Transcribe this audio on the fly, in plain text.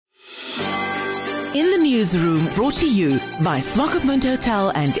In the Newsroom, brought to you by Swakopmund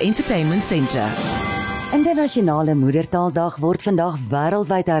Hotel and Entertainment Centre. Internasionale Moedertaaldag word vandag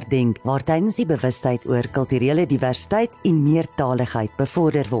wêreldwyd herdenk, waar tydens die bewustheid oor kulturele diversiteit en meertaligheid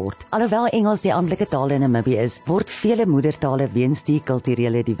bevorder word. Alhoewel Engels die amptelike taal in Namibië is, word vele moedertale weens die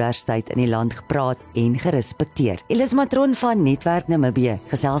kulturele diversiteit in die land gepraat en gerespekteer. Elizma van Netwerk Namibië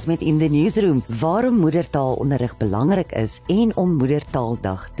gesels met In the Newsroom waarom moedertaalonderrig belangrik is en om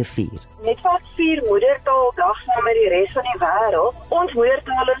Moedertaaldag te vier. Netwerk vier Moedertaaldag saam met die res van die wêreld. Ons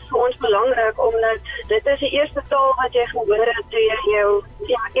moedertaal is vir ons belangrik omdat dit is die eerste taal wat jy gehoor het toe jy jou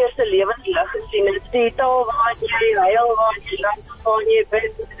eerste lewenslig gesien het. Die taal waar jy huil, waar jy lag, waar jy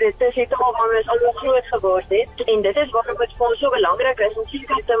bid. Dit is die taal waar ons almal groot geword het. En dit is waarom dit vir ons so belangrik is om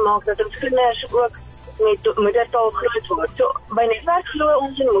seker te maak dat ons kinders ook met moedertaal groot word. So, by Netwerk glo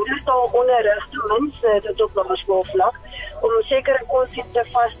ons in moedertaalonderrig ten minste tot op laerskoolvlak om sekere konsepte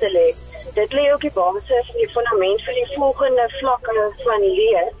vas te lê. Dit lê ook die basis en die fundament vir die volgende vlakke van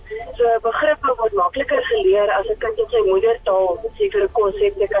leer. So begrippe word makliker geleer as 'n kind in sy moedertaal sekere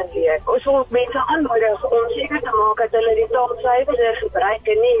konsepte kan leer. Ons wil mense aanmoedig om seker te maak dat hulle die taal suiwer gebruik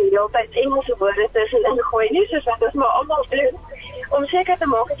en nie heeltyd Engelse woorde tussenin gooi nie, soos wat ons maar almal doen, om seker te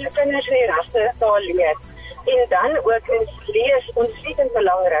maak dat jou kinders die regte taal leer. En dan ook is lees ontsettend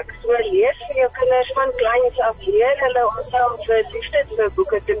belangrik. So lees vir jou kinders van kleins af, leer hulle om self liefde vir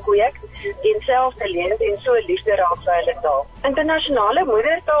boeke te kweek en self te lees en so liefde raak vir hulle taal. Internasionale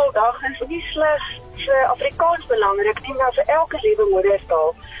Moedertaaldag is nie slegs vir Afrikaans belangrik nie, maar vir elke liewe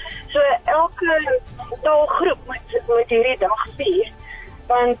moedertaal. So elke taalgroep moet hierdie dag vier,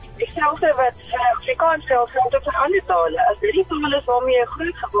 want dieselfde wat vir Afrikaans geld ook vir ander tale. As dit die taal is waarmee jy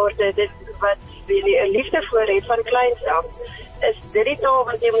groot geword het, dit wat jy 'n liefde voor het van kleins af, is dit die taal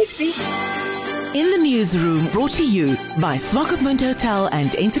wat jy moet vier. In the Newsroom, brought to you by Swakopmund Hotel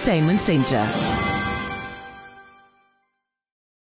and Entertainment Centre.